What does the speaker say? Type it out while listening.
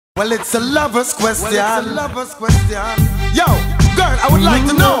Well, it's a lover's question. Yo, girl, I would like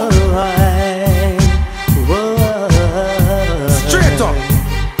to know. Straight up.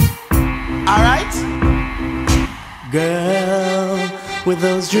 Alright? Girl, with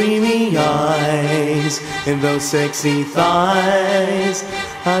those dreamy eyes and those sexy thighs,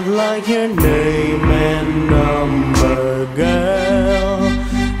 I'd like your name and number. Girl,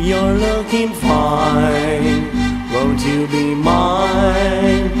 you're looking fine. Won't you be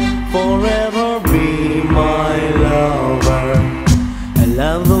mine? Forever be my lover. I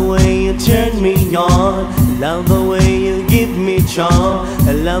love the way you turn me on. I love the way you give me charm.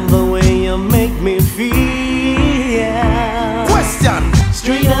 I love the way you make me feel. Question.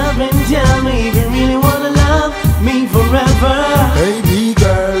 Straight up and tell me if you really wanna love me forever. Baby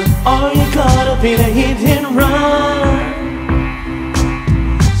girl, or you caught up in a hit and run.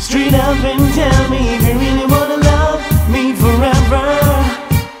 Straight up and tell me if you really wanna love me forever.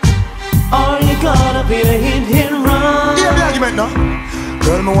 Or you caught up in a hit and run. hear the argument now.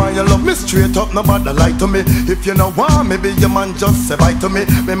 Girl, me want you love me straight up, nobody lie to me. If you know want me, be your man, just say bye to me.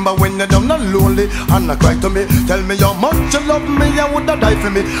 Remember when you're down and lonely and not cry to me. Tell me how much you love me, you woulda die for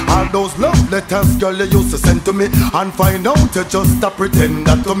me. All those love letters, girl, you used to send to me. And find out you just stop pretend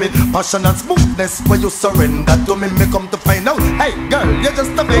that to me. Passion and smoothness, where you surrender to me. Me come to find out, hey girl, you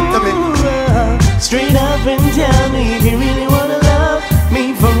just a fake to me. Straight up and tell me if you really wanna love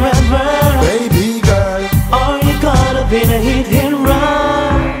me forever. Baby girl, or you caught up in a hit and run.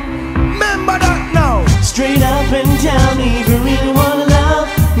 Remember that now. Straight up and tell me if you really wanna love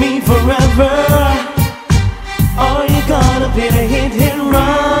me forever. Or you caught up in a hit and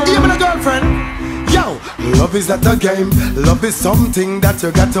run. Even a girlfriend. Yo, love is not a game. Love is something that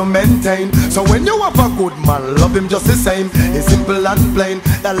you got to maintain. So when you have a good man, love him just the same. It's simple and plain.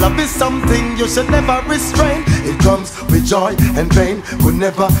 That love is something you should never restrain. It comes with joy and pain. Could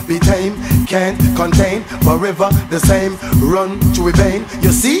never be tame. Can't contain. Forever the same. Run through a vein.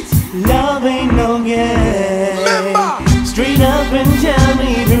 You see? Love ain't no game. Remember. Straight up and tell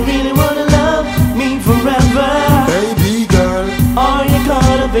me if you really wanna love me forever. Baby girl, or you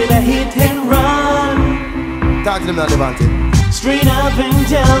caught up in a hit and run. talk to them now, Devonte. Straight up and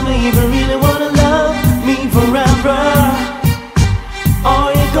tell me if you really wanna love me forever.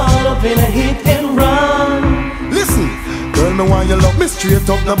 Or you caught up in a hit and run. Listen, girl, me want you love me straight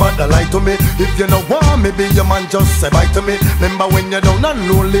up, nobody lie to me. If you know want me, be your man, just say bye to me. Remember when you're down and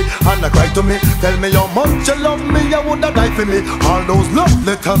lonely and not cry to me. Tell me how much you love me, you woulda die for me. All those love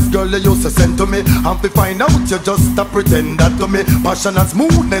letters, girl, you used to send to me. And to find out, you just stop pretend that to me. Passion and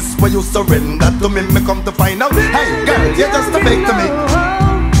smoothness, where you surrender to me. Me come to find out, hey girl, you just a fake to me.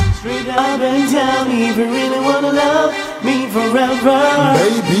 Straight up and tell me if you really wanna love me forever.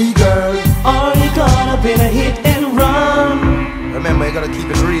 Baby girl, or you caught up in a hit and run. remember you gotta keep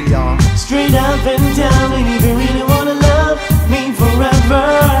it real, y'all. Straight up and tell me if you really wanna love me forever.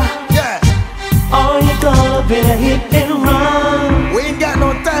 Yeah. Or you caught up in a hit and run. We ain't got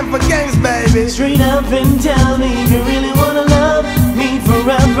no time for games, baby. Straight up and tell me if you really wanna love me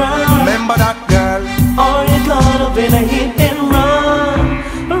forever. Remember that, girl. Or you caught up in a hit and run.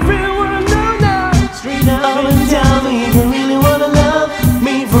 I really wanna know now. Straight up and tell me if you really wanna love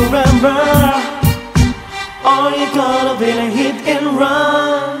me forever. Or you caught up in a hit and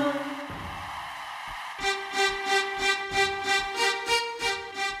run.